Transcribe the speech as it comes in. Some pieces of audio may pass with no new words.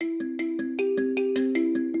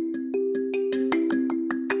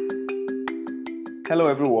Hello,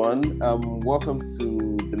 everyone. Welcome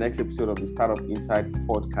to the next episode of the Startup Insight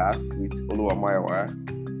podcast with Oluwamayawa.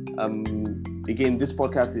 Again, this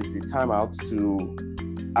podcast is a time out to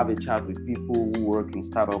have a chat with people who work in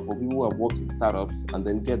startups or people who have worked in startups and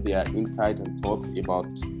then get their insight and thoughts about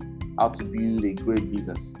how to build a great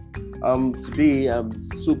business. Today, I'm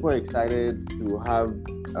super excited to have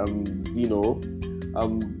Zeno.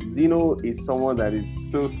 Zeno is someone that is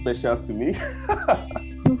so special to me.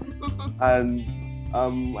 And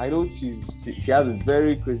I know she has a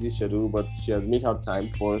very crazy schedule, but she has made out time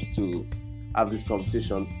for us to have this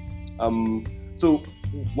conversation. So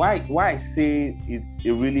why I say it's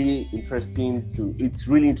really interesting to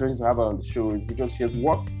have her on the show is because she has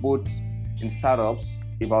worked both in startups,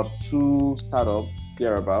 about 2 startups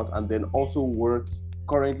thereabout, and then also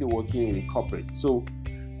currently working in a corporate. So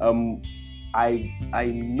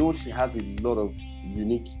I know she has a lot of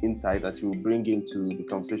unique insight that she will bring into the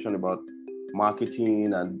conversation about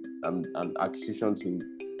marketing and acquisitions in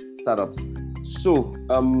startups. So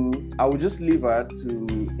I will just leave her to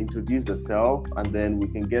introduce herself and then we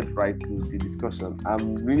can get right to the discussion.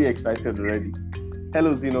 I'm really excited already.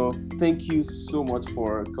 Hello, Zeno. Thank you so much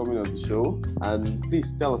for coming on the show, and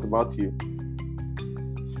please tell us about you.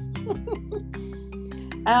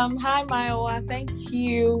 Hi, Mayowa. Thank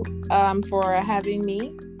you for having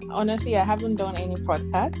me. Honestly, I haven't done any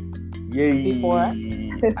podcast before.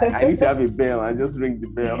 I need to have a bell. I just ring the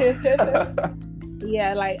bell.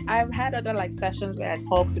 Yeah, I've had other sessions where I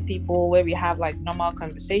talk to people where we have normal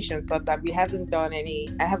conversations, but I haven't done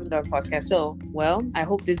podcast. So, well, I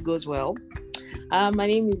hope this goes well. My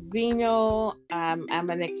name is Zeno. I'm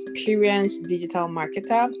an experienced digital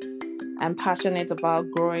marketer. I'm passionate about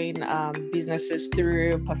growing businesses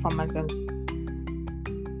through performance and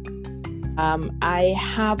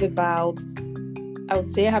I would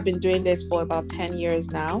say I have been doing this for about 10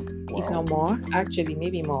 years now, wow. If not more, actually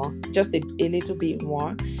maybe more, just a little bit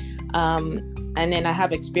more. And then I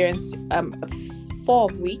have experience, 4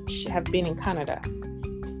 of which have been in Canada.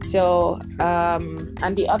 So,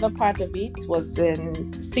 and the other part of it was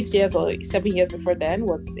in 6 years or 7 years before then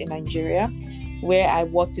was in Nigeria, where I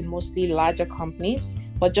worked in mostly larger companies.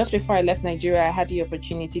 But just before I left Nigeria, I had the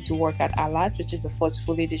opportunity to work at Alat, which is the first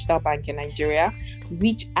fully digital bank in Nigeria,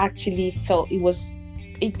 which actually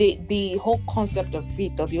the whole concept of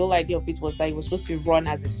it, or the whole idea of it was that it was supposed to run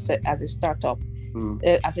as a startup,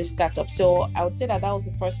 So I would say that was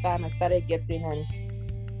the first time I started getting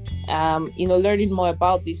and learning more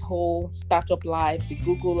about this whole startup life, the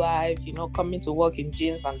Google life, coming to work in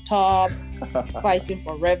jeans and top, fighting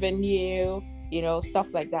for revenue, stuff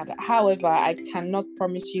like that. However, I cannot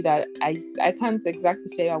promise you that I can't exactly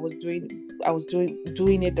say I was doing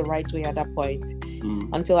it the right way at that point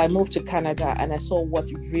until I moved to Canada and I saw what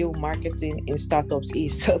real marketing in startups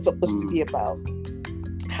is supposed to be about,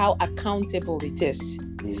 how accountable it is.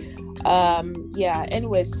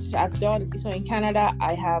 Anyways, in Canada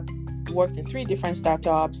I have worked in 3 different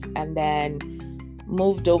startups and then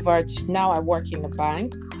moved over to now I work in a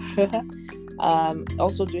bank.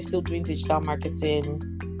 Also still doing digital marketing.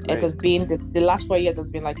 Right. It has been the last 4 years has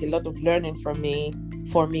been a lot of learning for me.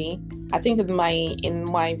 I think in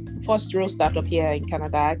my first real startup here in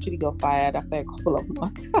Canada, I actually got fired after a couple of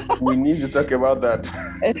months. We need to talk about that.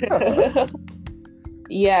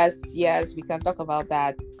 Yes, we can talk about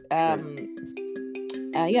that.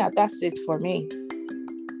 That's it for me.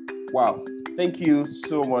 Wow, thank you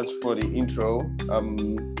so much for the intro.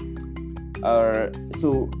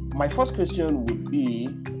 So my first question would be,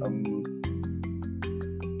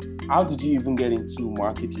 how did you even get into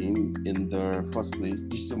marketing in the first place,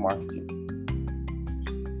 digital marketing?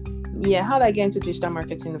 Yeah, how did I get into digital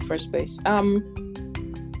marketing in the first place? I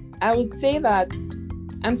would say that,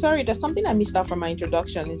 I'm sorry, there's something I missed out from my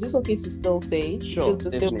introduction. Is this okay to still say? Sure,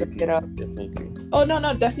 definitely. Oh,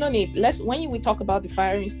 no, there's no need. When we talk about the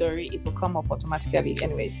firing story, it will come up automatically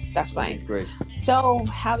anyways. That's fine. Okay, great. So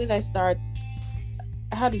how did I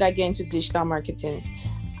get into digital marketing?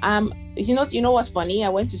 You know what's funny? I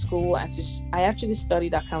went to school I actually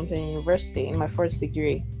studied accounting in university in my first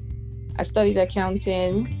degree. I studied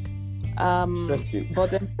accounting. Interesting. But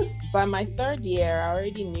then by my 3rd year, I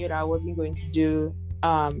already knew that I wasn't going to do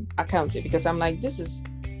accounting because I'm like,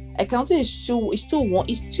 accounting is too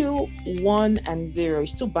 1 and 0.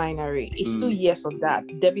 It's too binary. It's too yes or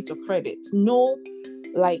that, debit or credit. No,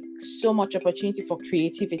 so much opportunity for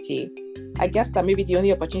creativity. I guess that maybe the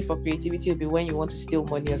only opportunity for creativity will be when you want to steal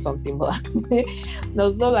money or something, but there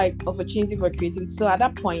was no opportunity for creativity. So at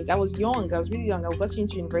that point, I was really young. I was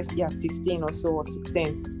into university at 15 or so, or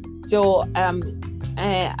 16. So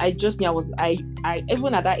I just knew I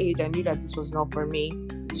even at that age, I knew that this was not for me.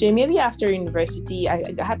 So immediately after university,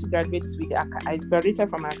 I had to graduate with. I graduated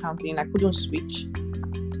from accounting. I couldn't switch.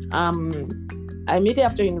 Immediately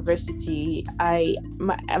after university,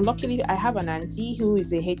 luckily I have an auntie who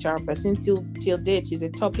is a HR person till date. She's a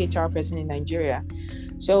top HR person in Nigeria.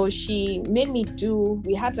 So she made me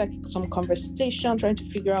we had like some conversation trying to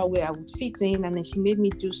figure out where I would fit in, and then she made me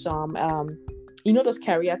do some those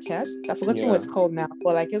career tests. I've forgotten what it's called now,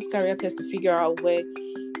 but like those career tests to figure out where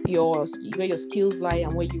your skills lie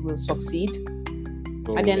and where you will succeed.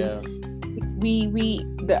 And then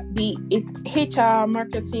HR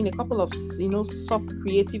marketing, a couple of soft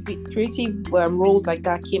creative roles like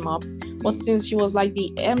that came up. But since she was like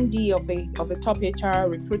the MD of a top HR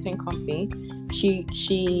recruiting company, she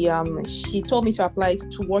told me to apply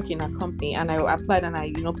to work in a company, and I applied, and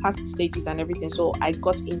I passed the stages and everything. So I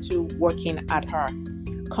got into working at her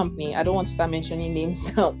company. I don't want to start mentioning names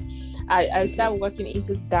now. I started working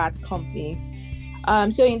into that company.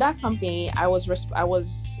 So in that company, it was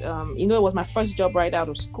my first job right out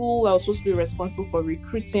of school. I was supposed to be responsible for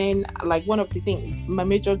recruiting. Like one of the things, my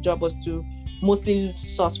major job was to mostly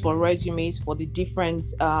source for resumes for the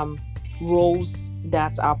different roles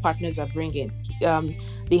that our partners are bringing. The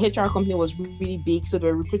HR company was really big, so they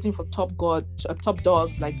were recruiting for top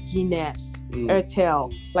dogs like Guinness,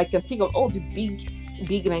 Airtel, like think of all the big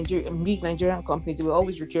Nigerian companies. They were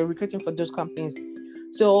always recruiting for those companies.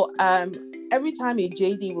 So every time a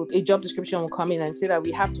job description will come in and say that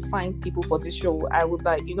we have to find people for this role, I would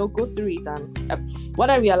go through it. And what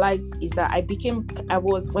I realized is that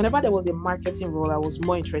whenever there was a marketing role, I was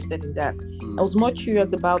more interested in that. I was more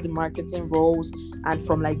curious about the marketing roles, and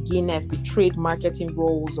from like Guinness, the trade marketing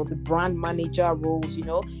roles or the brand manager roles,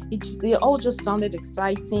 they all just sounded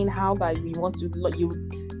exciting. How that we want to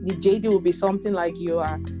the JD will be something like you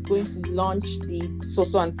are going to launch the so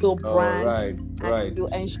and so brand. And you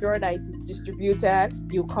ensure that it's distributed.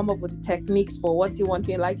 You come up with the techniques for what you want.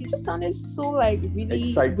 Like it just sounded so like really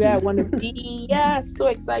exciting. Where I want to be. Yeah, so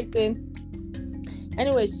exciting.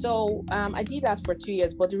 Anyway, so I did that for 2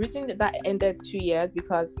 years, but the reason that ended 2 years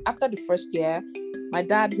because after the first year, my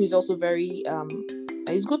dad, who's also very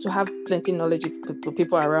it's good to have plenty knowledge of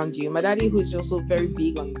people around you. My daddy, who's also very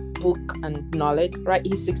big on book and knowledge, right?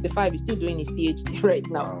 He's 65. He's still doing his PhD right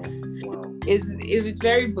now. Wow. It's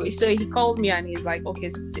very good. So he called me and he's like, okay,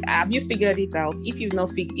 have you figured it out?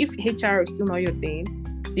 If HR is still not your thing,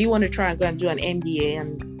 do you want to try and go and do an MBA?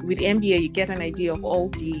 And with MBA, you get an idea of all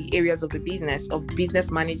the areas of the business, of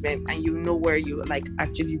business management, and you know where you like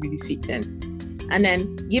actually really fit in. And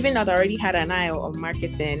then, given that I already had an eye on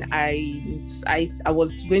marketing, I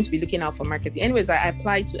was going to be looking out for marketing. Anyways, I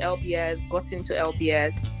applied to LBS, got into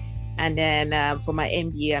LBS, and then for my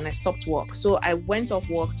MBA, and I stopped work. So I went off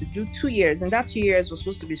work to do 2 years, and that 2 years was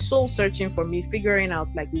supposed to be soul searching for me, figuring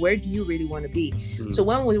out like where do you really want to be. So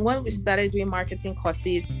when we started doing marketing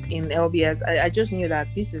courses in LBS, I just knew that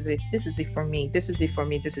this is it for me.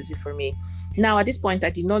 Now at this point, I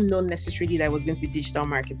did not know necessarily that I was going to be digital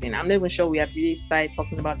marketing. I'm not even sure we had really started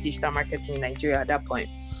talking about digital marketing in Nigeria at that point.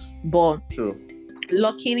 But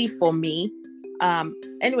luckily for me,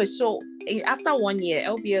 anyway, so after 1 year,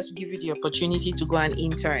 LBS will give you the opportunity to go and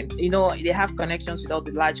intern. They have connections with all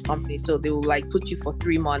the large companies, so they will like put you for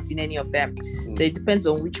 3 months in any of them. It depends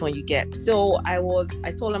on which one you get. So I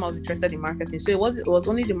told them I was interested in marketing. So it was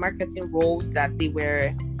only the marketing roles that they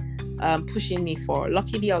were pushing me for.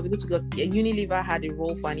 Luckily, I was able to go. Unilever had a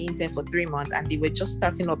role for an intern for 3 months, and they were just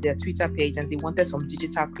starting up their Twitter page, and they wanted some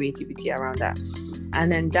digital creativity around that.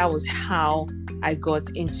 And then that was how I got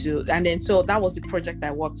into, and then so that was the project I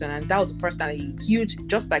worked on, and that was the first time a huge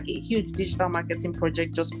digital marketing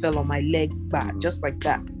project just fell on my leg back, just like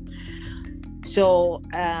that. So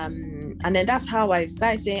and then that's how I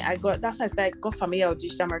started saying got familiar with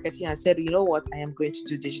digital marketing and said, you know what, I am going to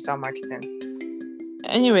do digital marketing.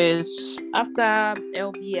 Anyways, after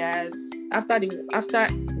LBS, after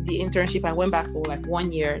the internship, I went back for like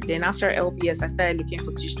 1 year. Then after LBS, I started looking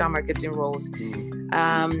for digital marketing roles.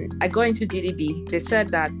 I got into DDB. They said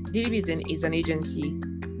that DDB is an agency.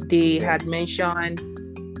 They had mentioned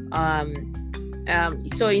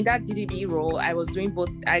so in that DDB role, I was doing both.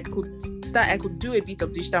 I could do a bit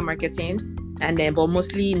of digital marketing, and then but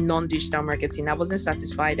mostly non-digital marketing. I wasn't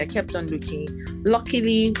satisfied. I kept on looking.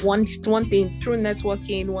 Luckily, one thing through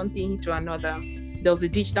networking, one thing to another, there was a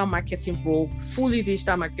digital marketing role, fully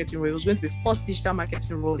digital marketing role. It was going to be first digital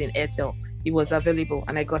marketing role in Airtel. It was available,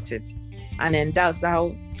 and I got it. And then that's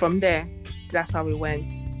how we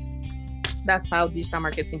went. That's how digital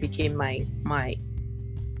marketing became my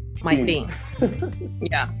thing.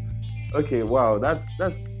 Yeah. Okay. Wow. That's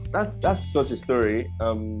such a story.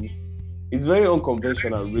 it's very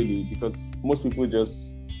unconventional, really, because most people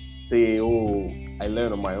just say, "Oh, I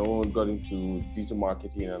learned on my own, got into digital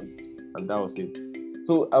marketing, and that was it."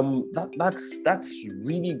 So that's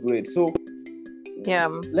really great. So Yeah.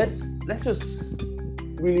 let's just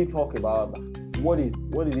really talk about what it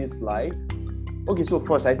is like. Okay, so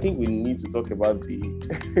first, I think we need to talk about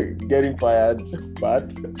the getting fired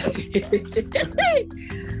part.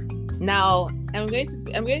 Now, I'm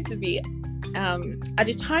going to be at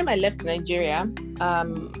the time I left Nigeria,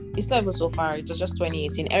 it's not even so far, it was just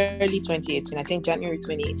 2018, early 2018, I think January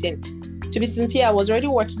 2018. To be sincere, I was already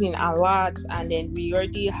working in Awad, and then we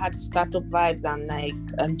already had startup vibes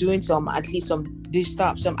and doing some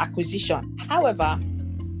digital, some acquisition. However,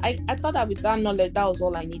 I thought that with that knowledge, that was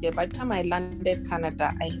all I needed. By the time I landed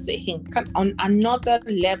Canada, I said, hey, on another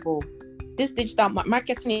level, this digital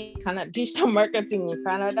marketing in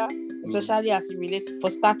Canada, especially as it relates for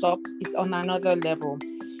startups, is on another level.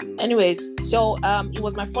 Anyways, so it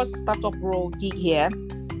was my first startup role gig here.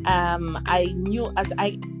 I knew as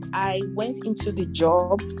I went into the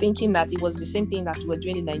job thinking that it was the same thing that we were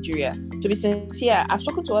doing in Nigeria. To be sincere, I've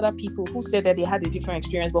spoken to other people who said that they had a different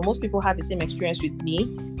experience, but most people had the same experience with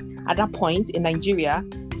me at that point in Nigeria,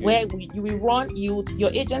 where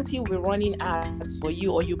your agency will be running ads for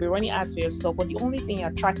you, or you'll be running ads for yourself, but the only thing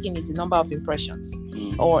you're tracking is the number of impressions,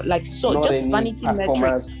 or just vanity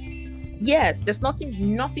metrics. Yes, there's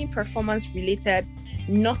nothing performance related.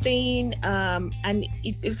 Nothing and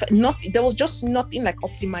if not, there was just nothing like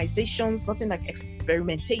optimizations, nothing like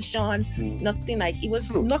experimentation, nothing like, it was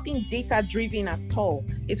nothing data driven at all.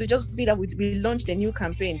 It would just be that we launched a new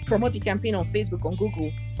campaign, promote the campaign on Facebook, on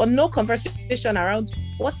Google, but no conversation around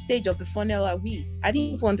what stage of the funnel are we. I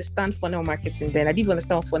didn't even understand funnel marketing then. I didn't even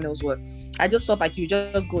understand what funnels were. I just felt like you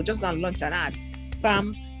just go and launch an ad,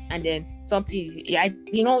 bam, and then something. I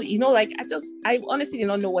honestly did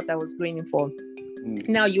not know what I was going in for.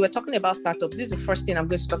 Now, you were talking about startups. This is the first thing I'm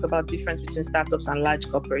going to talk about, difference between startups and large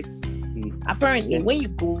corporates. Apparently, when you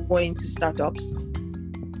go into startups,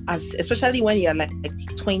 especially when you're like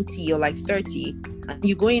 20 or like 30, and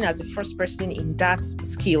you go in as the first person in that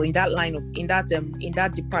skill, in that line of, in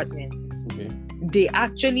that department, they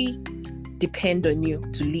actually depend on you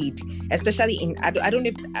to lead. Especially in, I don't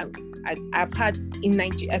know if I've had in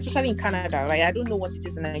Nigeria, especially in Canada, right? I don't know what it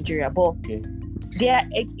is in Nigeria, but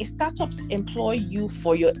startups employ you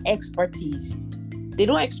for your expertise. They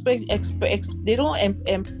don't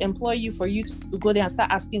employ you for you to go there and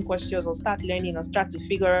start asking questions or start learning or start to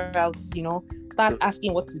figure out, start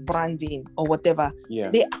asking what is branding or whatever.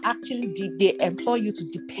 They actually they employ you to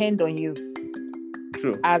depend on you.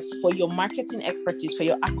 True. As for your marketing expertise, for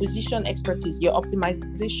your acquisition expertise, your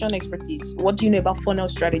optimization expertise, what do you know about funnel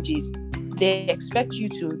strategies? They expect you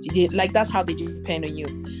to, that's how they depend on you.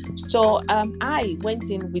 So I went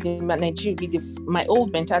in with Nigeria with my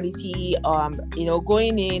old mentality,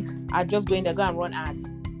 going in, I'm just going to go and run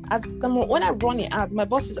ads. When I run an ad, my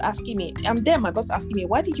boss is asking me, my boss asking me,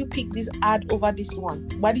 why did you pick this ad over this one?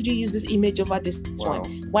 Why did you use this image over this one?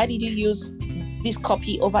 Why did you use this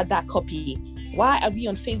copy over that copy? Why are we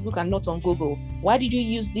on Facebook and not on Google? Why did you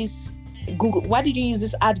use this Google? Why did you use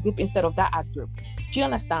this ad group instead of that ad group? Do you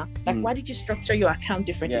understand? Why did you structure your account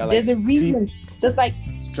differently? There's a reason. There's like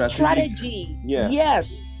strategy.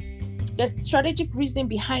 Yes. There's strategic reasoning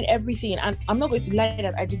behind everything. And I'm not going to lie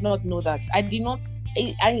that I did not know that.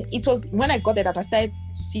 It was when I got there that I started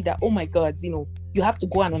to see that, oh my God, you have to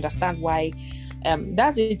go and understand why.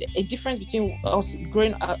 That's a difference between us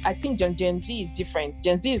growing up. I think Gen Z is different.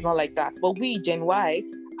 Gen Z is not like that. But we, Gen Y,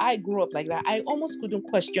 I grew up like that. I almost couldn't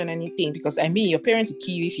question anything because your parents will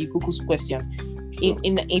kill you if you Google question.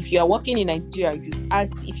 If you are working in Nigeria,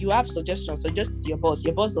 if you have suggestions, suggest to your boss.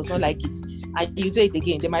 Your boss does not like it, and you do it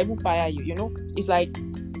again, they might even fire you. It's like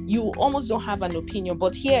you almost don't have an opinion.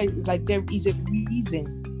 But here, it's like there is a reason.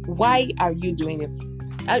 Why are you doing it?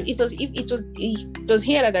 It was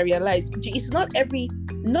here that I realized it's not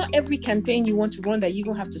every campaign you want to run that you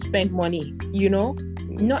don't have to spend money.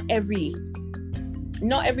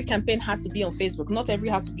 Not every campaign has to be on Facebook. Not every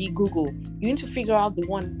has to be Google. You need to figure out the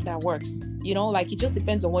one that works. It just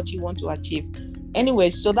depends on what you want to achieve. Anyway,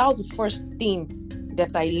 so that was the first thing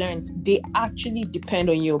that I learned. They actually depend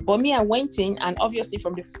on you. But me, I went in, and obviously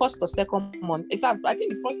from the first or second month, in fact, I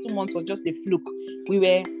think the first 2 months was just a fluke. We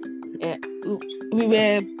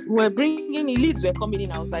were bringing in leads, were coming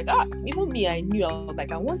in. I was like, even me, I knew. I was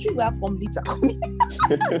like, I'm wondering where come leads are coming.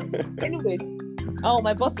 Anyways. Oh,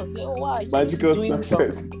 my boss was saying, wow. Magical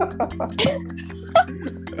success.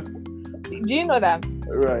 Do you know that?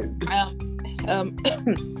 Right.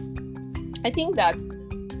 I think that,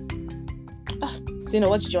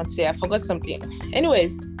 what did you want to say? I forgot something.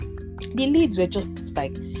 Anyways, the leads were just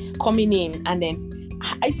like coming in, and then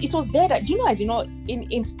it was there that, I did not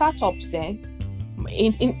in startups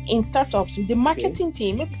in startups, the marketing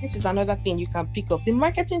team, maybe this is another thing you can pick up. The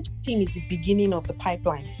marketing team is the beginning of the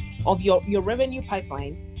pipeline of your revenue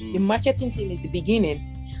pipeline. The marketing team is the beginning.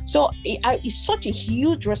 So it's such a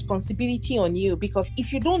huge responsibility on you, because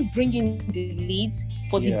if you don't bring in the leads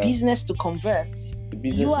for the business to convert,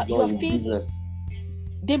 you are failing. Business.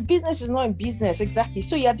 The business is not in business, exactly.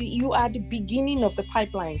 So you are the beginning of the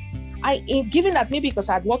pipeline. Given that maybe because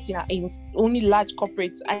I had worked in only large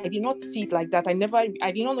corporates, I did not see it like that. I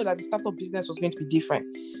did not know that the startup business was going to be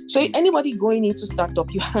different. So anybody going into startup,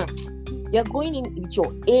 you're going in with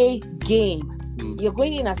your A game. You're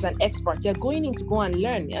going in as an expert. You're going in to go and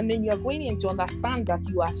learn, and then you're going in to understand that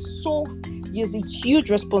there's a huge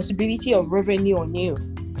responsibility of revenue on you.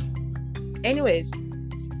 Anyways,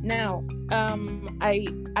 now I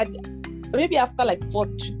maybe after like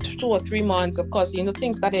 2 or 3 months, of course,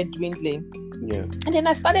 things started dwindling. Yeah. And then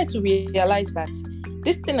I started to realize that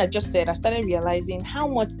this thing I just said, I started realizing how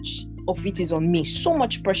much of it is on me, so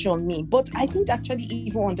much pressure on me. But I didn't actually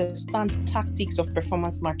even understand the tactics of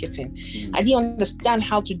performance marketing. I didn't understand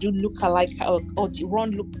how to do lookalike or to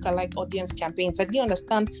run lookalike audience campaigns. I didn't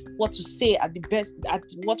understand what to say at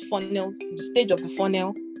what funnel, the stage of the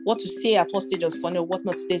funnel, what to say at what stage of the funnel, what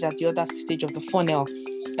not stage at the other stage of the funnel.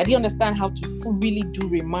 I didn't understand how to really do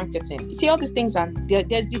remarketing. You see, all these things, and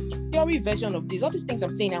there's the theory version of this. All these things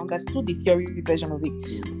I'm saying, I understood the theory version of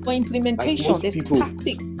it. For implementation, there's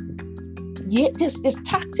tactics. Yeah, there's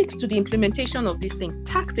tactics to the implementation of these things.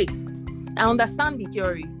 Tactics. I understand the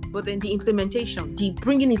theory, but then the implementation, the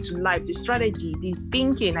bringing it to life, the strategy, the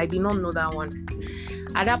thinking, I did not know that one.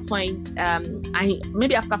 At that point,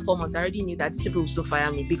 maybe after 4 months, I already knew that these people would still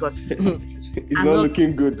fire me, because it's not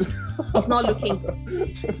looking good. It's not looking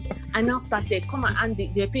good. I now started, and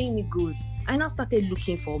they're paying me good. I now started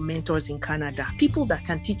looking for mentors in Canada, people that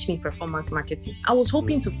can teach me performance marketing. I was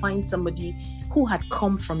hoping to find somebody who had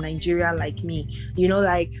come from Nigeria like me,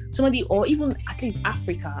 like somebody, or even at least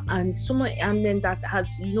Africa, and then that has,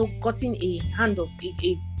 gotten a hand of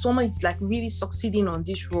someone is like really succeeding on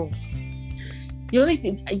this role. The only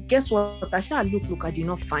thing, guess what? I shall look, I did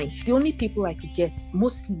not find. The only people I could get,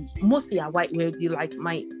 mostly are white, were like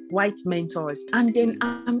my white mentors. And then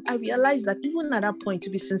I realized that even at that point, to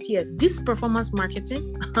be sincere, this performance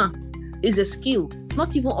marketing is a skill.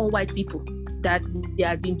 Not even all white people that they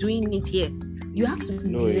have been doing it here. You have to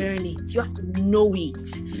learn it. You have to know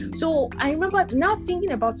it. So I remember now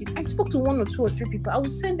thinking about it. I spoke to 1 or 2 or 3 people. I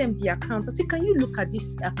would send them the account. I said, can you look at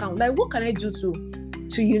this account? Like, what can I do to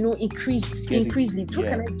increase leads? What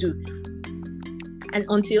can I do? And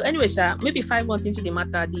until, anyway, maybe 5 months into the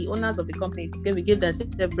matter, the owners of the company, we gave them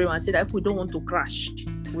everyone and said that if we don't want to crash,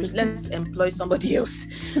 let's employ somebody else.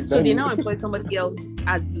 So they now employ somebody else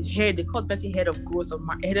as the head of growth.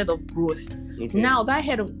 Okay. Now that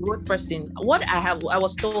head of growth person, what I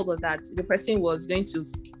was told was that the person was going to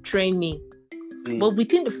train me. But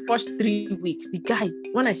within the first 3 weeks, the guy,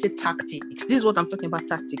 when I say tactics, this is what I'm talking about,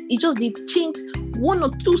 tactics. He just did change 1 or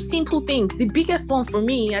 2 simple things. The biggest one for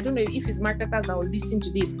me, I don't know if it's marketers that will listen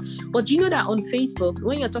to this, but you know that on Facebook,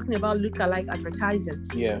 when you're talking about lookalike advertising,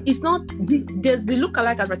 it's not, there's the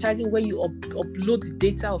lookalike advertising where you upload the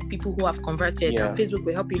data of people who have converted, and Facebook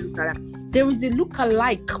will help you look at that. There is the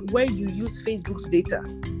lookalike where you use Facebook's data.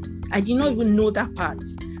 I did not even know that part.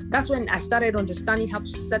 That's when I started understanding how to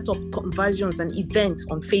set up conversions and events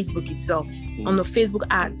on Facebook itself, on the Facebook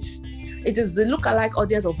ads. It is the lookalike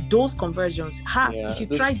audience of those conversions. If you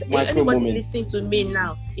try, anybody listening to me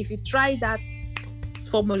now, if you try that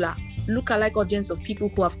formula, lookalike audience of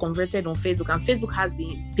people who have converted on Facebook, and Facebook has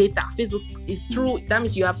the data. Facebook is true. That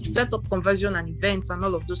means you have set up conversion and events and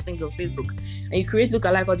all of those things on Facebook, and you create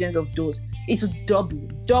lookalike audience of those. It will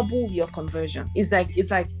double your conversion. It's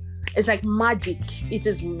like magic. It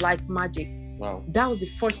is like magic. Wow. That was the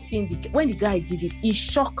first thing. When the guy did it, it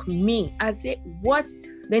shocked me. I'd say, what?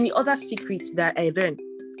 Then the other secret that I learned,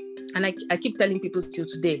 and I keep telling people till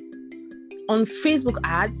today, on Facebook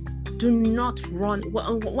ads, do not run.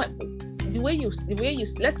 The way you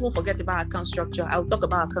let's not forget about account structure. I'll talk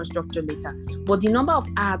about account structure later. But the number of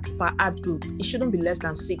ads per ad group, it shouldn't be less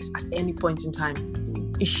than 6 at any point in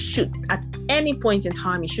time. It should, at any point in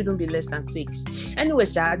time, it shouldn't be less than 6. Anyway,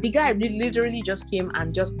 the guy literally just came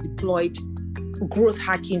and just deployed growth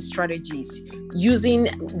hacking strategies, using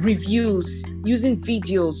reviews, using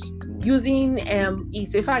videos, using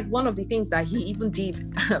in fact, one of the things that he even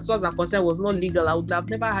did, as far as I'm concerned, was not legal. I would have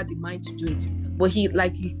never had the mind to do it. But he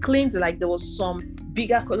claimed like there was some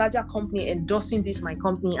larger company endorsing my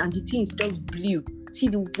company, and the things just blew. See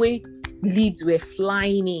the way leads were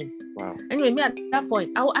flying in. Wow. Anyway, me at that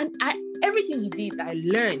point, I everything he did, I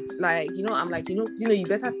learned. Like, I'm like, you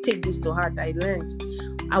better take this to heart. I learned.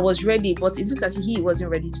 I was ready, but it looked as if he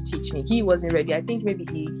wasn't ready to teach me. He wasn't ready. I think maybe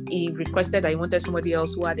he requested that he wanted somebody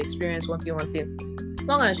else who had experience one thing.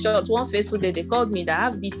 Long and short, one fateful day, they called me that I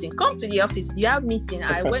have meeting. Come to the office. You have meeting.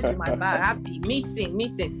 I went to my bar, happy. Meeting.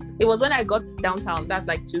 It was when I got downtown, that's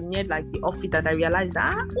like to near like the office, that I realized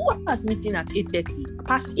who was meeting at 8:30,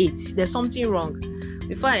 past 8. There's something wrong.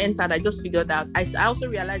 Before I entered, I just figured out. I also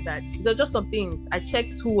realized that there were just some things. I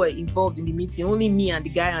checked who were involved in the meeting. Only me and the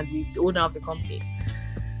guy and the owner of the company.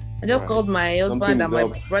 I just called my husband and my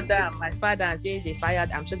brother and my father and said they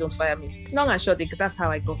fired. I'm sure don't fire me. Long and short, that's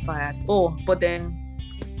how I got fired. Oh, but then,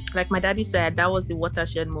 like my daddy said, that was the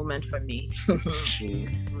watershed moment for me.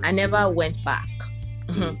 I never went back.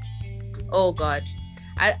 Oh God,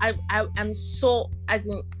 I'm so, as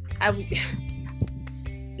in,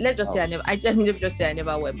 let's just say I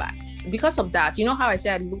never went back. Because of that, you know how I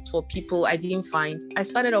said I looked for people I didn't find? I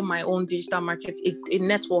started on my own digital market, a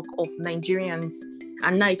network of Nigerians.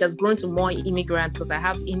 And now it has grown to more immigrants because I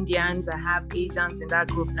have Indians, I have Asians in that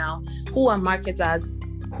group now who are marketers,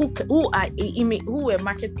 who were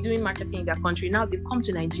doing marketing in their country. Now they've come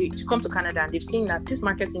to Nigeria, to come to Canada, and they've seen that this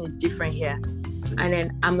marketing is different here. And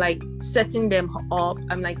then I'm like setting them up.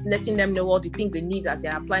 I'm like letting them know all the things they need as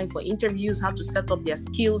they're applying for interviews, how to set up their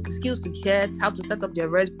skills to get, how to set up their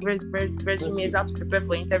resumes, how to prepare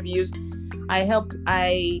for interviews.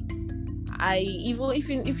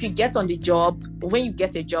 Even if you get on the job, when you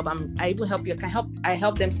get a job, I even help you. I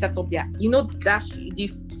help them set up their, the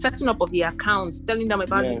setting up of the accounts, telling them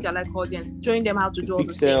about lookalike audience, showing them how to do all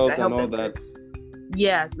the things. I help them. That.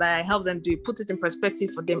 Yes, like I help them do it, put it in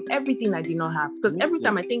perspective for them. Everything I did not have, because every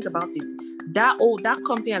time I think about it, that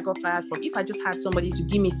company I got fired from, if I just had somebody to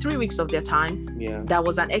give me 3 weeks of their time, that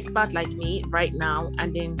was an expert like me right now,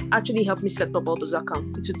 and then actually help me set up all those accounts,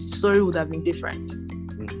 the story would have been different.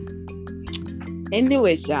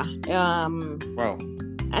 Anyways, wow.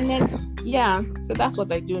 And then so that's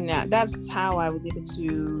what I do now. That's how I was able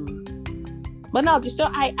to. But now the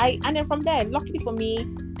story, and then from there, luckily for me,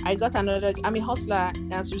 I got another. I'm a hustler.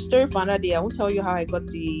 That's a story for another day. I won't tell you how I got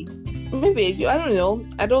maybe I don't know.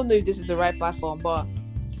 I don't know if this is the right platform, but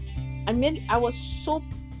I was so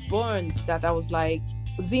burned that I was like,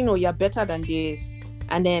 Zeno, you're better than this.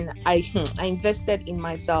 And then I invested in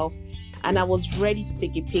myself. And I was ready to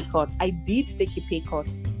take a pay cut. I did take a pay cut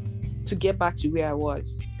to get back to where I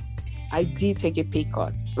was. I did take a pay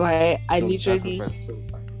cut. Like I literally.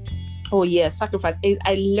 Sacrifice.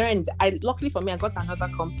 I learned. Luckily for me, I got another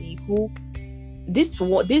company who, the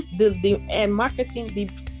marketing,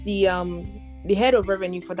 the head of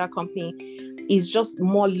revenue for that company is just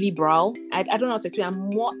more liberal. I don't know how to explain. I'm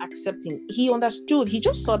more accepting. He understood. He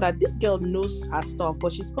just saw that this girl knows her stuff,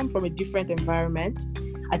 but she's come from a different environment.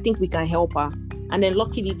 I think we can help her. And then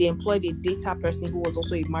luckily they employed a data person who was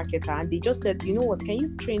also a marketer, and they just said, you know what, can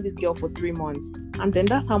you train this girl for 3 months? And then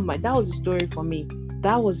that was the story for me.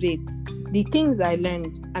 That was it. The things I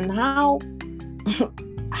learned and how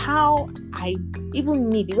I, even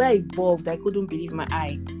me, the way I evolved, I couldn't believe my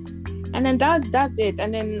eye. And then that's it.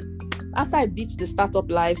 And then after I beat the startup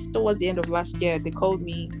life, towards the end of last year, they called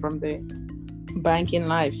me from the banking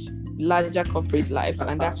life, larger corporate life,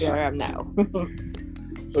 and that's where I am now.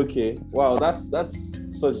 Okay, wow, that's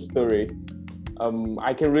such a story.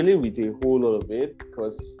 I can relate with a whole lot of it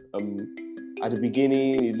because at the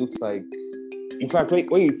beginning it looks like, in fact,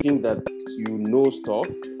 when you think that you know stuff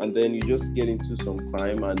and then you just get into some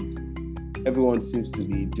climb and everyone seems to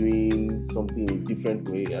be doing something in a different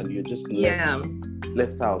way and you're just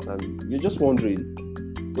left out and you're just wondering,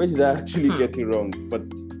 where did I actually get it wrong? But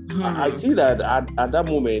I see that at that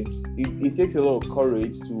moment it takes a lot of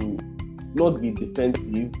courage to not be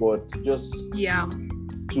defensive, but just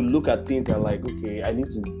to look at things and like, okay, I need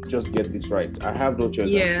to just get this right. I have no choice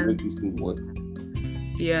to make this thing work.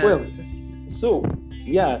 Yeah. Well, so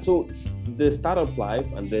the startup life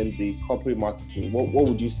and then the corporate marketing, what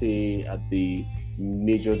would you say are the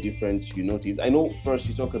major difference you notice? I know first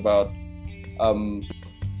you talk about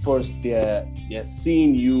first they're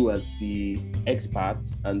seeing you as the expert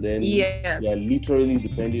and then they're literally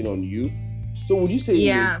depending on you. So would you say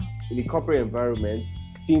in the corporate environment,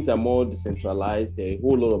 things are more decentralized? There are a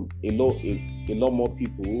lot more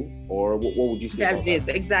people, or what would you say? That's it,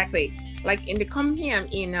 exactly. Like in the company I'm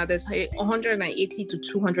in now, there's 180 to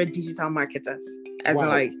 200 digital marketers. It's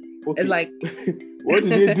like, what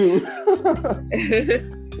did they do?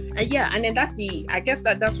 And then that's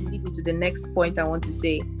will lead me to the next point I want to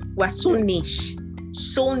say. We're so niche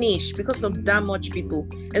because of that much people.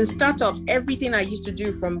 And startups, everything I used to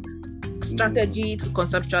do from strategy to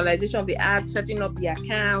conceptualization of the ads, setting up the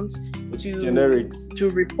accounts, to generic, to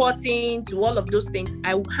reporting, to all of those things.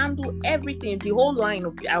 I will handle everything, the whole line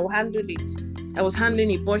of I will handle it. I was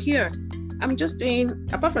handling it. But here, I'm just doing,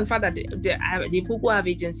 apart from the fact that the Google have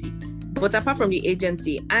agency, but apart from the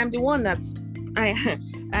agency, I'm the one that's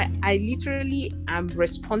I literally am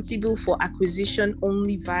responsible for acquisition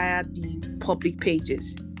only via the public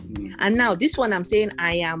pages. And now this one I'm saying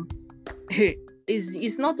I am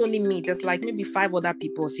is not only me, there's like maybe 5 other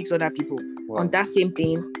people, 6 other people on that same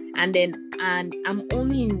thing. And I'm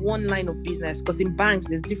only in one line of business, because in banks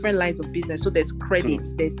there's different lines of business. So there's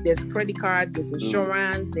credits, there's credit cards, there's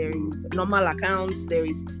insurance, there is normal accounts, there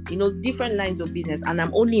is different lines of business, and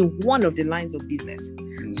I'm only in one of the lines of business.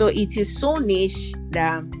 So it is so niche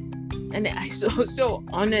that, so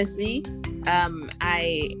honestly,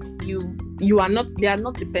 you are not, they are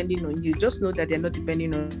not depending on you. Just know that they're not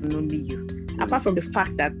depending on only you. Apart from the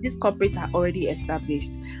fact that these corporates are already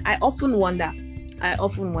established, I often wonder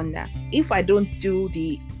if I don't do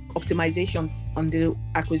the optimizations on the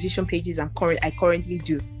acquisition pages I currently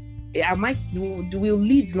do, will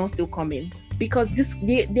leads not still come in? Because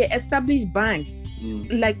they established banks,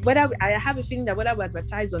 like whether I have a feeling that whether we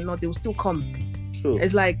advertise or not, they will still come. True.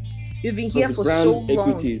 It's like we've been here for so long.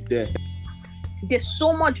 Equity is there. There's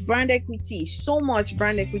so much brand equity.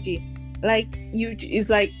 Like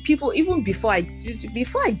it's like people, even before I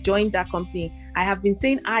joined that company, I have been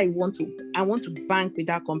saying I want to bank with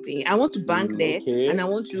that company. I want to bank there, and I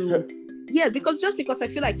want to. Yeah, because I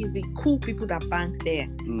feel like it's the cool people that bank there.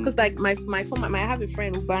 Because like my I have a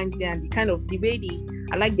friend who banks there, and the way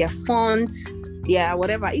I like their fonts, yeah,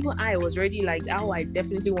 whatever. Even I was already like, I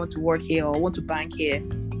definitely want to work here or want to bank here.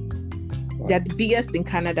 Wow. They're the biggest in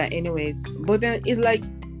Canada, anyways. But then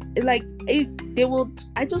they would.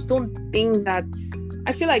 I just don't think that.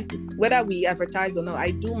 I feel like whether we advertise or not,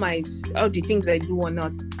 I do all the things I do or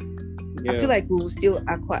not. Yeah. I feel like we will still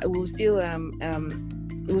acquire. We will still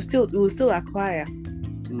acquire.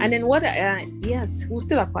 And then yes, we'll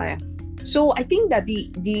still acquire. So I think that the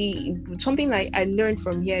something I learned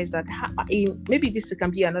from here is that maybe this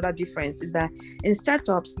can be another difference, is that in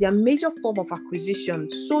startups, their major form of acquisition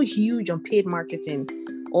so huge on paid marketing,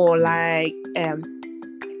 or like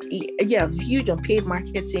huge on paid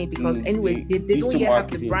marketing, because anyways they don't yet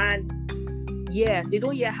have the brand. Yes, they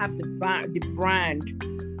don't yet have the brand.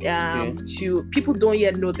 To people don't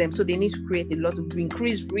yet know them, so they need to create a lot of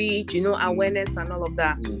increased reach, awareness and all of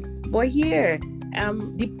that. But here,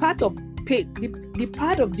 the part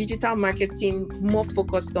of digital marketing more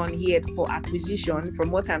focused on here for acquisition,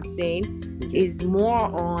 from what I'm saying, is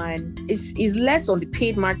less on the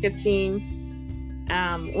paid marketing.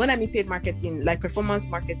 When I mean paid marketing, like performance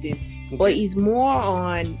marketing, but it's more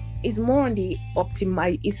on the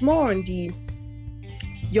optimize. It's more on the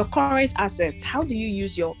your current assets. How do you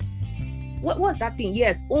use your what's that thing?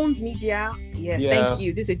 Yes, owned media. Yes, thank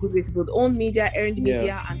you. This is a good way to put owned media, earned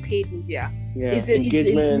media, and paid media. Yeah. Is it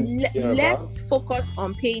less focused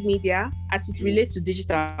on paid media as it relates to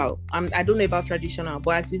digital? I don't know about traditional,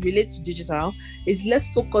 but as it relates to digital, it's less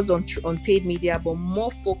focused on paid media, but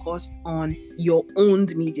more focused on your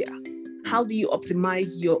owned media. How do you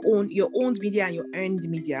optimize your owned media and your earned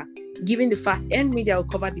media? Given the fact earned media will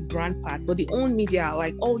cover the brand part, but the owned media,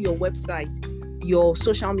 like all your website, your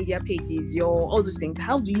social media pages, all those things,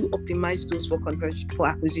 how do you optimize those for conversion, for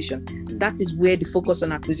acquisition? That is where the focus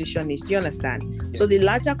on acquisition is. Do you understand? Yeah. So the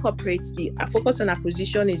larger corporates, the focus on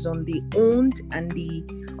acquisition is on the owned and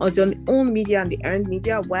on owned media and the earned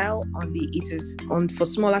media, while for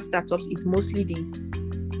smaller startups, it's mostly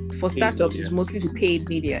it's mostly the paid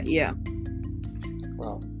media. Yeah.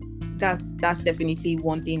 Wow. That's definitely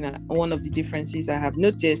one thing, one of the differences I have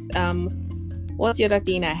noticed. What's the other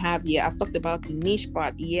thing I have here? I've talked about the niche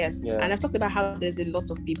part, yes. Yeah. And I've talked about how there's a lot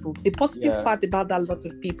of people. The positive part about that lot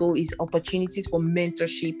of people is opportunities for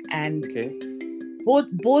mentorship and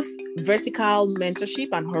both vertical mentorship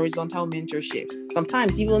and horizontal mentorships.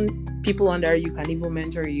 Sometimes even people under you can even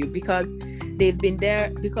mentor you because they've been there.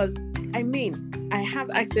 Because I have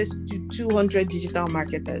access to 200 digital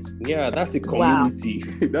marketers. Yeah, that's a community.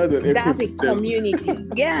 Wow. That's a community.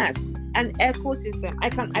 Yes, an ecosystem.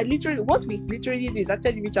 What we literally do is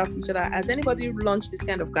actually reach out to each other. Has anybody launched this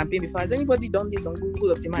kind of campaign before? Has anybody done this on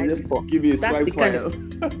Google Optimize? Give me a swipe file.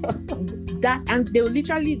 And they'll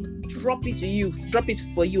literally drop it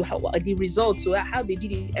for you, how the results, so how they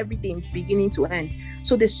did it, everything beginning to end.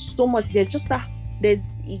 So there's so much. There's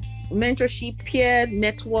mentorship, peer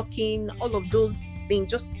networking, all of those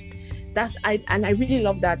things. I really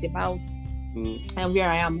love that about and where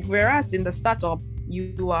I am. Whereas in the startup,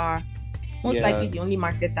 you are Most likely the only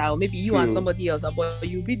marketer, or maybe you and somebody else, but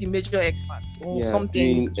you'll be the major expert or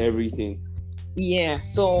something. Doing everything. Yeah.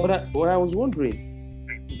 So, but I was wondering,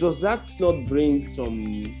 does that not bring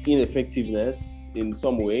some ineffectiveness in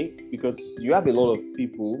some way? Because you have a lot of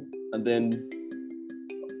people, and then,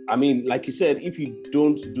 I mean, like you said, if you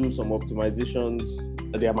don't do some optimizations,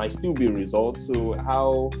 there might still be results. So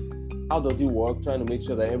how does it work, trying to make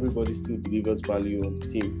sure that everybody still delivers value on the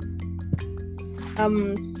team?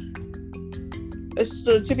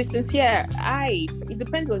 So to be sincere, it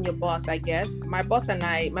depends on your boss, I guess. My boss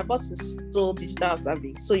is so digital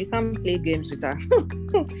savvy, so you can't play games with her.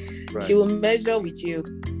 Right. She will measure with you.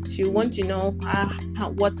 She will want to know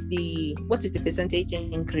what is the percentage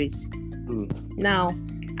increase. Now,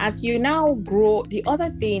 as you now grow, the other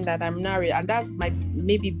thing that I'm now, and that might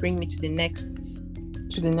maybe bring me to the next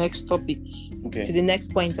topic, to the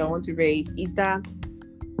next point I want to raise, is that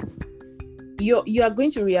you are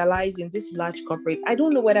going to realize in this large corporate, I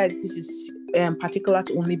don't know whether this is particular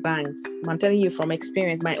to only banks. I'm telling you from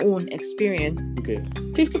experience, my own experience.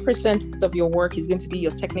 50% of your work is going to be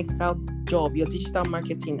your technical job, your digital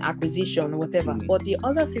marketing, acquisition, whatever. But the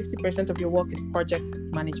other 50% of your work is project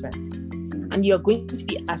management. And you're going to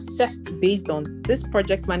be assessed based on this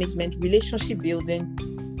project management, relationship building,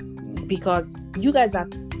 because you guys are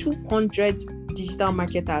 200 digital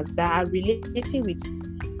marketers that are relating with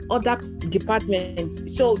other departments.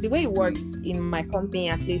 So the way it works in my company,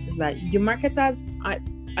 at least, is like your marketers,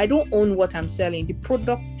 I don't own what I'm selling. The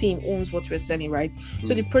product team owns what we're selling, right?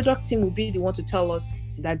 So the product team will be the one to tell us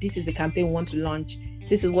that this is the campaign we want to launch.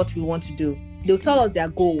 This is what we want to do. They'll tell us their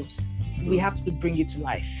goals. We have to bring it to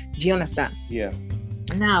life. Do you understand? Yeah.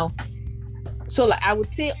 Now, so like I would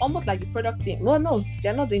say almost like the product team. Well, no,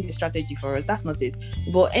 they're not doing the strategy for us. That's not it.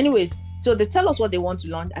 But anyways, so they tell us what they want to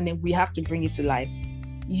launch, and then we have to bring it to life.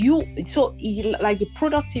 Like the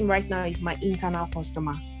product team right now is my internal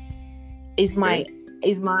customer.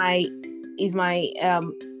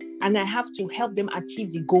 And I have to help them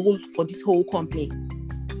achieve the goal for this whole company.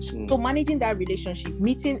 So managing that relationship,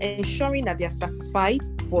 ensuring that they're satisfied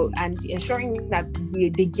and ensuring that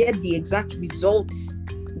they get the exact results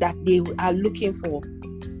that they are looking for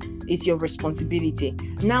is your responsibility.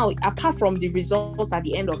 Now, apart from the results at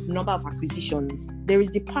the end of number of acquisitions, there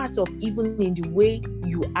is the part of even in the way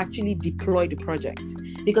you actually deploy the project.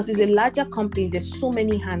 Because it's a larger company, there's so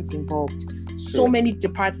many hands involved, so many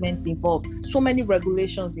departments involved, so many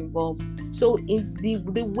regulations involved. So it's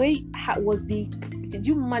the way did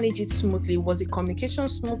you manage it smoothly? Was it communication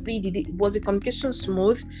smoothly? Was it communication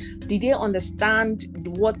smooth? Did they understand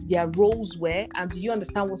what their roles were? And do you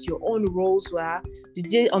understand what your own roles were? Did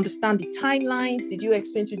they understand the timelines? Did you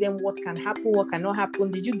explain to them what can happen, what cannot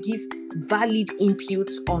happen? Did you give valid input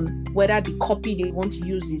on whether the copy they want to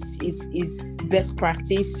use is best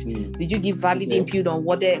practice? Did you give valid input on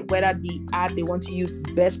whether the ad they want to use is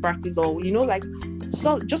best practice, or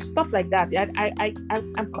so just stuff like that?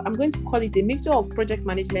 I'm going to call it a mixture of project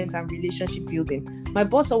management and relationship building. My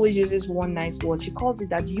boss always uses one nice word. She calls it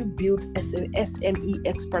that you build SME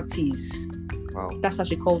expertise. Wow. That's how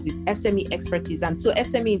she calls it, SME expertise. And so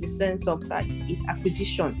SME in the sense of that is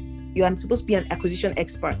acquisition. You are supposed to be an acquisition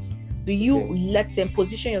expert. Do you let them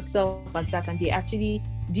position yourself as that, and do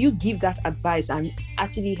you give that advice and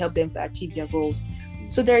actually help them to achieve their goals?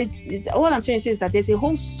 So what I'm trying to say is that there's a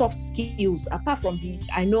whole soft skills apart from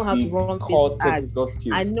I know how to run Facebook ads.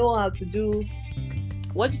 I know how to do.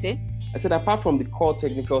 What'd you say? I said apart from the core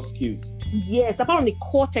technical skills. Yes, apart from the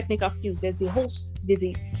core technical skills, there's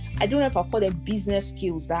I don't know if I'll call them business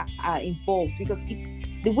skills that are involved, because it's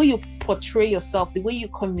the way you portray yourself, the way you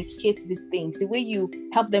communicate these things, the way you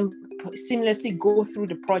help them seamlessly go through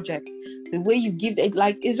the project, the way you give it,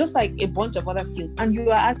 it's just like a bunch of other skills, and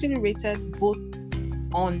you are actually rated both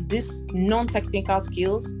on this non-technical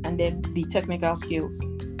skills and then the technical skills.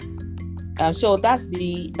 So that's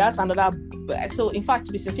another. So in fact,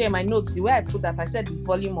 to be sincere, in my notes, the way I put that, I said the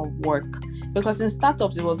volume of work, because in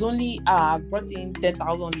startups it was only brought in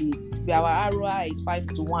 10,000 leads. Our ROI is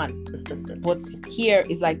 5-1, but here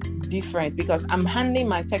is like different, because I'm handling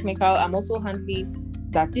my technical. I'm also handling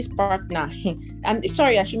that this partner, and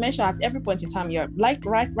sorry, I should mention at every point in time, you're like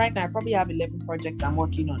right now, I probably have 11 projects I'm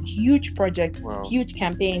working on, huge projects, huge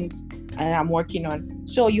campaigns, and I'm working on.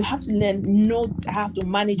 So you have to know how to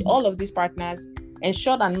manage all of these partners,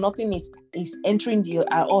 ensure that nothing is entering the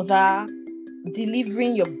other,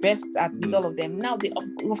 delivering your best with all of them. Now,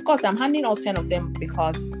 of course, I'm handling all 10 of them,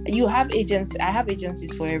 because you have agents. I have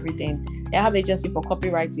agencies for everything. I have agency for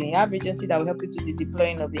copywriting. I have agency that will help you to the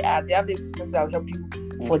deploying of the ads. I have agency that will help you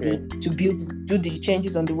for do the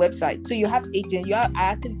changes on the website. So you have agents. I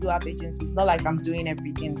actually do have agencies. Not like I'm doing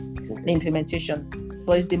everything, the implementation,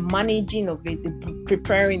 but it's the managing of it, the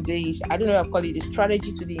preparing the, I don't know how to call it, the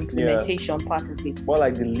strategy to the implementation part of it. More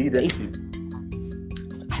like the leadership.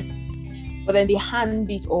 But then they hand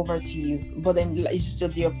it over to you. But then it's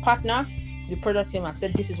just your partner, the product team has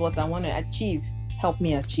said, this is what I want to achieve. Help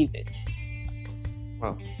me achieve it.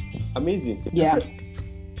 Wow. Amazing. Yeah.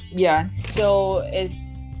 Yeah. So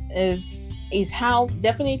it's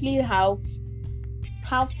definitely half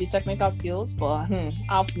the technical skills, but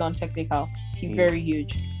half non-technical. Very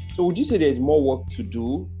huge. So would you say there's more work to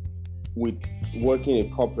do with working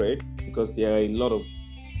in corporate because there are a lot of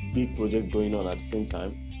big projects going on at the same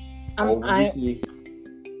time? Or would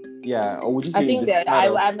you say I think that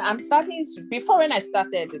I'm starting to, before when I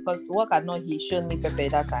started, because work had not shown me Pepe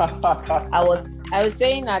that time. I was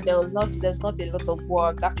saying that there's not a lot of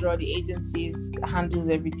work. After all, the agencies handles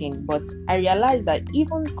everything. But I realized that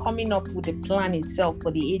even coming up with a plan itself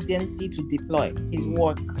for the agency to deploy is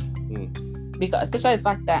work. Because especially the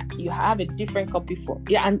fact that you have a different copy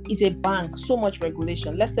and it's a bank, so much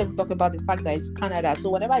regulation. Let's never talk about the fact that it's Canada.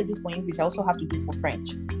 So whatever I do for English, I also have to do for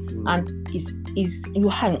French. And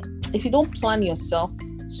if you don't plan yourself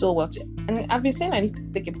so well, and I've been saying I need to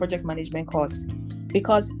take a project management course,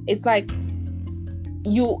 because it's like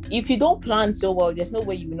if you don't plan so well, there's no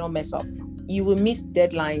way you will not mess up. You will miss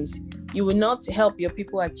deadlines. You will not help your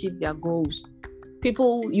people achieve their goals.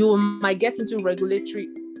 You might get into regulatory.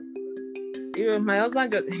 My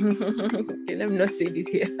husband just okay, let me not say this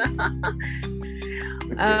here.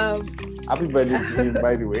 Happy birthday to him,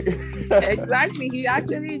 by the way. Exactly. He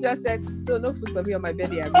actually just said, so no food for me on my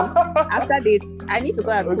birthday. After this, I need to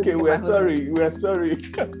go and cook. Okay, we're sorry.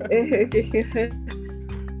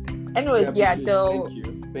 Anyways, so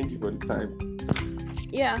thank you for the time.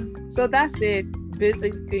 Yeah, so that's it.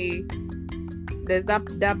 Basically, there's that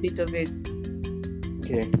bit of it.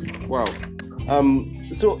 Okay. Wow.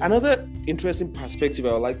 So another interesting perspective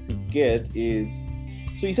I would like to get is,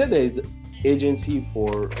 so you said there is agency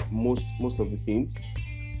for most of the things.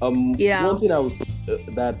 One thing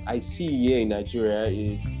that I see here in Nigeria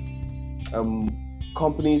is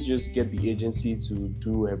companies just get the agency to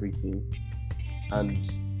do everything, and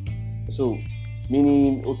so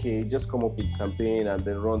meaning just come up with a campaign and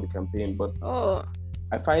then run the campaign. But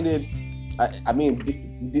I find it,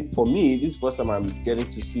 for me, this is the first time I'm getting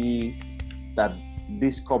to see that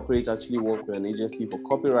this corporate actually work with an agency for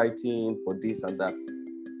copywriting, for this and that.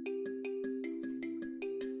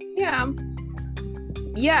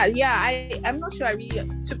 I'm not sure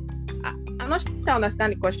I'm not sure I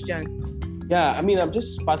understand the question. I'm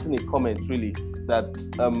just passing a comment really that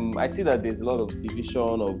I see that there's a lot of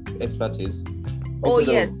division of expertise.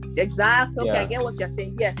 Exactly. Okay, I get what you're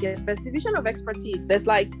saying. Yes, there's division of expertise. There's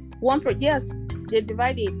like they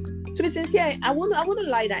divide it. To be sincere, I wouldn't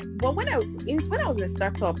lie that. But when I was in a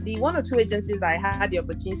startup, the one or two agencies I had the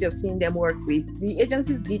opportunity of seeing them work with, the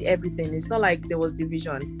agencies did everything. It's not like there was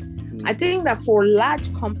division. I think that for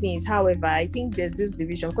large companies, however, I think there's this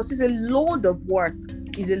division because it's a load of work.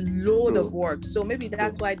 Of work. So maybe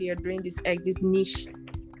that's why they are doing this niche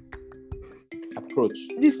approach.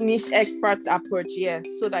 This niche expert approach, yes.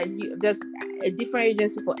 So that there's a different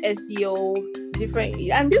agency for SEO,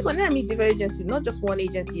 and this one I mean different agency, not just one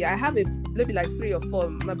agency. I have maybe like 3 or 4.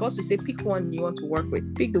 My boss will say, pick one you want to work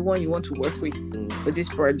with. Pick the one you want to work with for this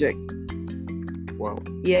project. Wow.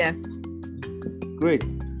 Yes. Great.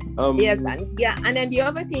 Yes, and then the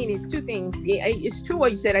other thing is 2 things. It's true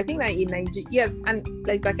what you said. I think that in Nigeria, yes, and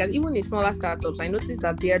like even in smaller startups, I noticed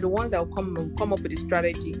that they are the ones that will come up with a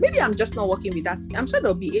strategy. Maybe I'm just not working with that. I'm sure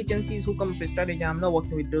there'll be agencies who come up with a strategy. I'm not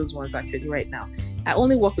working with those ones actually right now. I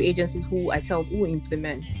only work with agencies who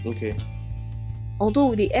implement. Okay. Although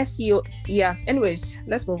with the SEO, yes. Anyways,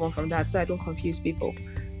 let's move on from that so I don't confuse people.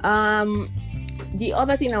 The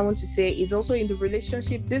other thing I want to say is also in the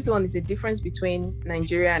relationship. This one is a difference between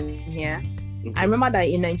Nigeria and here. Mm-hmm. I remember that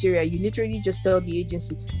in Nigeria, you literally just tell the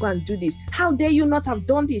agency, go and do this. How dare you not have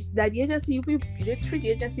done this? That the agency, they treat the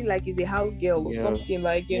agency like it's a house girl or something,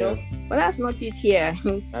 like, you know. But that's not it here.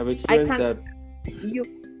 I've experienced that.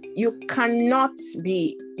 You cannot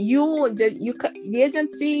be, the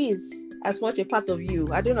agency is as much a part of you.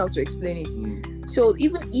 I don't know how to explain it. So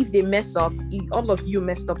even if they mess up, all of you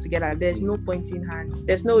messed up together, there's no pointing hands.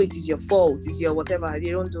 There's no, it is your fault, it's your whatever. They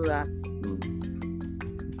don't do that.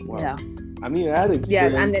 Wow. Yeah. I mean, I had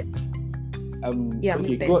experience.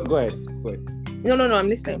 Okay, go ahead. No, I'm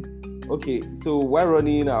listening. Okay, so while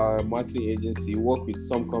running our marketing agency, we work with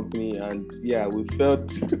some company, and we felt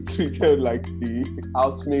treated like the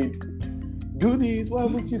housemaid. do this? Why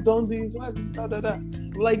haven't you done this? Why this,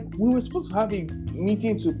 that? Like, we were supposed to have a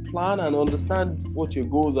meeting to plan and understand what your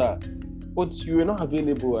goals are, but you were not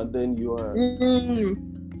available, and then you are.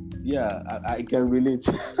 Yeah, I can relate.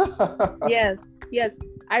 Yes.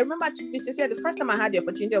 I remember, to be sincere, the first time I had the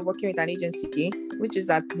opportunity of working with an agency, which is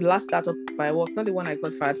at the last startup I worked, not the one I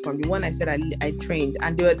got fired from, the one I said I trained,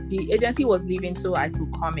 and the agency was leaving, so I could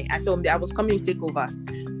come in. I was coming to take over,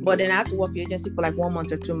 but then I had to work with the agency for like 1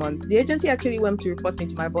 month or 2 months. The agency actually went to report me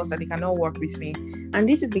to my boss that they cannot work with me, and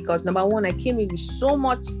this is because, number one, I came in with so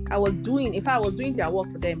much I was doing. If I was doing their work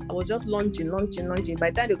for them, I was just launching. By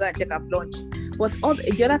the time they go and check, I've launched. But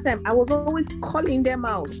the other time, I was always calling them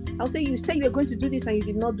out. I'll say, you say you're going to do this and you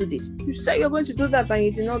did not do this. You say you're going to do that and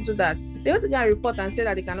you did not do that. They went to get a report and say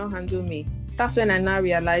that they cannot handle me. That's when I now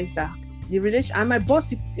realized that the relation, and my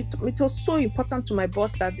boss, it was so important to my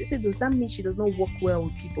boss that they said, does that mean she does not work well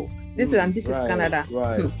with people? This is Canada.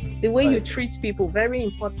 Right. The way you treat people, very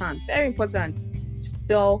important.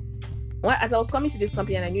 So, as I was coming to this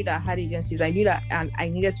company and I knew that I had agencies, I knew that, and I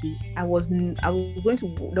needed to, I was going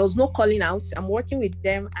to, there was no calling out. I'm working with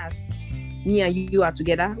them as me and you are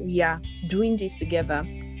together. We are doing this together.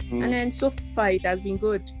 And then so far it has been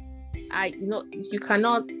good. You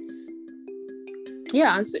cannot,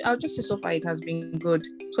 and so I'll just say so far it has been good.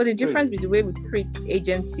 So the difference with the way we treat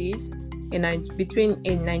agencies in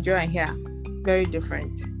Nigeria and here, very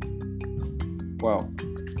different. Wow.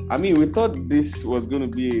 I mean, we thought this was going to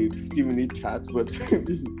be a 15-minute chat, but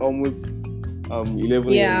this is almost 11 a.m. your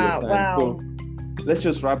time. Wow. So let's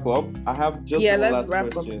just wrap up. I have just one last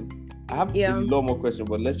question. I have a lot more questions,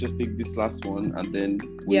 but let's just take this last one and then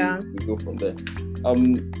we go from there.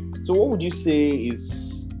 So what would you say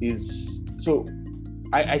is so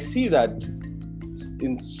I see that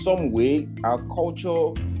in some way our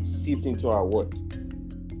culture seeps into our work,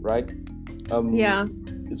 right?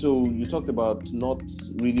 So you talked about not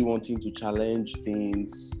really wanting to challenge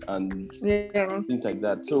things and things like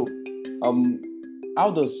that. So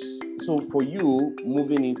so for you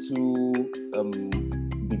moving into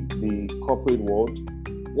the corporate world,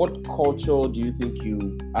 what culture do you think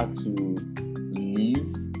you had to leave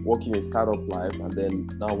working a startup life and then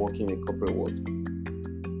now working in a corporate world?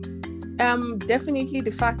 Definitely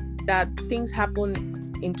the fact that things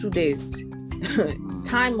happen in 2 days.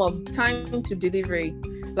 time to delivery.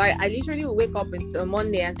 Like, I literally will wake up on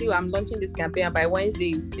Monday and say, I'm launching this campaign, and by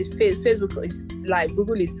Wednesday, Facebook is live,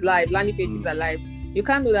 Google is live, landing pages are live. You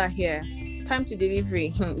can't do that here. Time to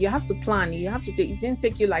delivery. You have to plan. You have to take. It didn't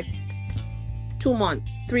take you like 2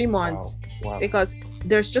 months, 3 months, wow. Because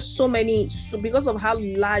there's just so many. So because of how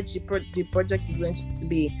large the project is going to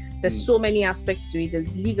be, there's so many aspects to it. There's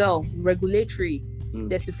legal, regulatory.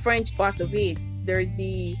 There's the French part of it. There's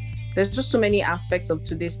just so many aspects of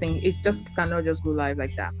to this thing. It just cannot just go live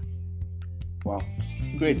like that. Wow,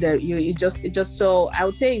 great. It just so I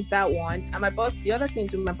would say it's that one. And my boss, the other thing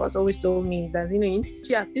my boss always told me is that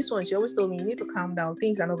she always told me, you need to calm down.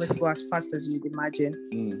 Things are not going to go as fast as you'd imagine.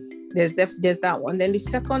 There's that one. Then the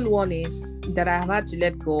second one is that I have had to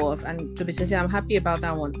let go of, and to be sincere, I'm happy about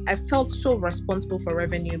that one. I felt so responsible for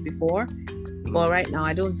revenue before, but right now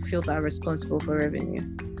I don't feel that responsible for revenue.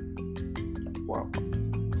 Wow.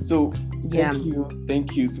 So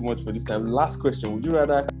thank you so much for this time. Last question: would you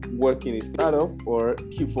rather work in a startup or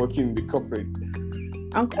keep working in the corporate?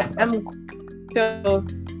 So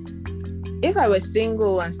if I was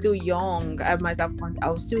single and still young, I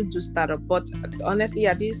would still do startup. But honestly,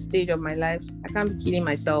 at this stage of my life, I can't be killing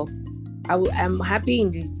myself. I'm happy in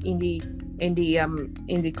the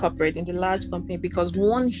corporate, in the large company, because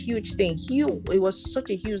one huge thing it was such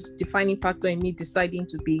a huge defining factor in me deciding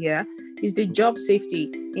to be here is the job safety.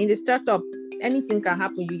 In the startup, anything can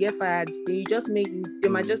happen. You get fired. They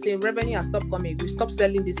might just say revenue has stopped coming. We stop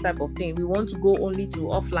selling this type of thing. We want to go only to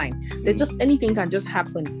offline. There's just anything can just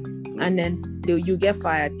happen, and then you get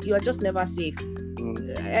fired. You are just never safe.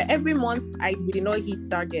 Every month I did not hit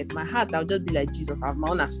targets. My heart, I'll just be like, Jesus, my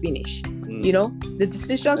own has finished. You know, the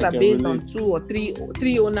decisions are based on 2 or 3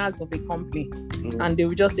 owners of a company, and they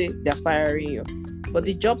will just say they're firing you. But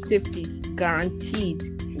the job safety guaranteed.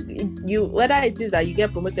 You, whether it is that you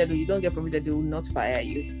get promoted or you don't get promoted, they will not fire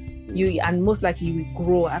you. And most likely you will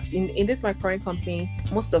grow. In this my current company,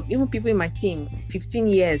 most of even people in my team, 15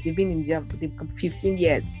 years they've been in there. 15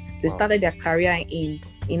 years they started their career in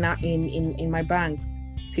my bank.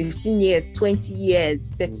 15 years, 20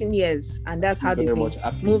 years, 13 years, and that's how they've been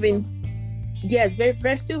moving. Yes,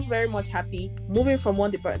 still very much happy. Moving from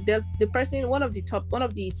one department. There's the person, one of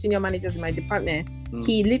the senior managers in my department.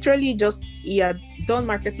 He literally he had done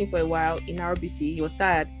marketing for a while in RBC. He was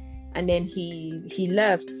tired, and then he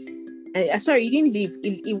left Sorry, he didn't leave.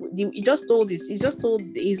 He just told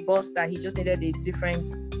his boss that he just needed a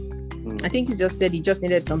different. I think he just said he just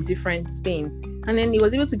needed some different thing, and then he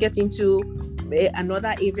was able to get into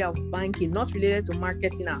another area of banking, not related to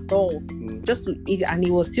marketing at all. Just to eat, and he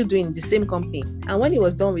was still doing the same company. And when he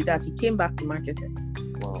was done with that, he came back to marketing.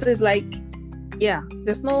 Wow. So it's like, yeah,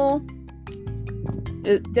 there's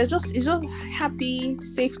just happy,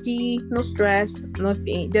 safety, no stress,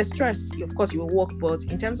 nothing. There's stress, of course, you will work, but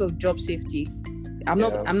in terms of job safety, I'm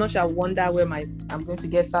not sure. I wonder where I'm going to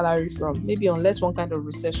get salary from. Maybe unless one kind of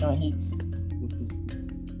recession hits.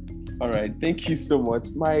 All right, thank you so much.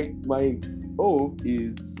 My hope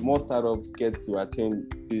is more startups get to attain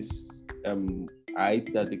this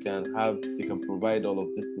height that they can provide all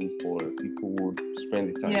of these things for people who would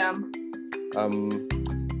spend the time. Yeah.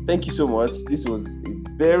 Thank you so much. This was a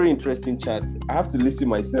very interesting chat. I have to listen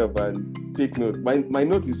myself and take note. My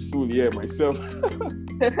note is full here myself. So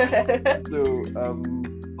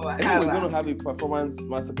I think we're going to have a performance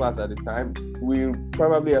masterclass at the time. We'll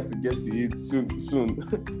probably have to get to it soon.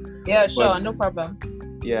 Yeah, sure, no problem.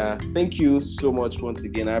 Yeah, thank you so much once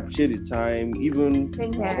again. I appreciate the time, even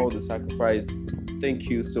for all the sacrifice. Thank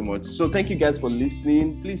you so much. So thank you guys for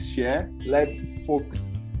listening. Please share. Let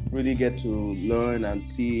folks really get to learn and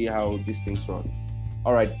see how these things run.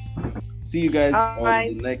 All right. See you guys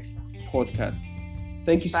on the next podcast.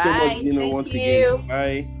 Thank you so much, Zeno, once again.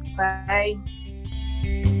 Bye. Bye.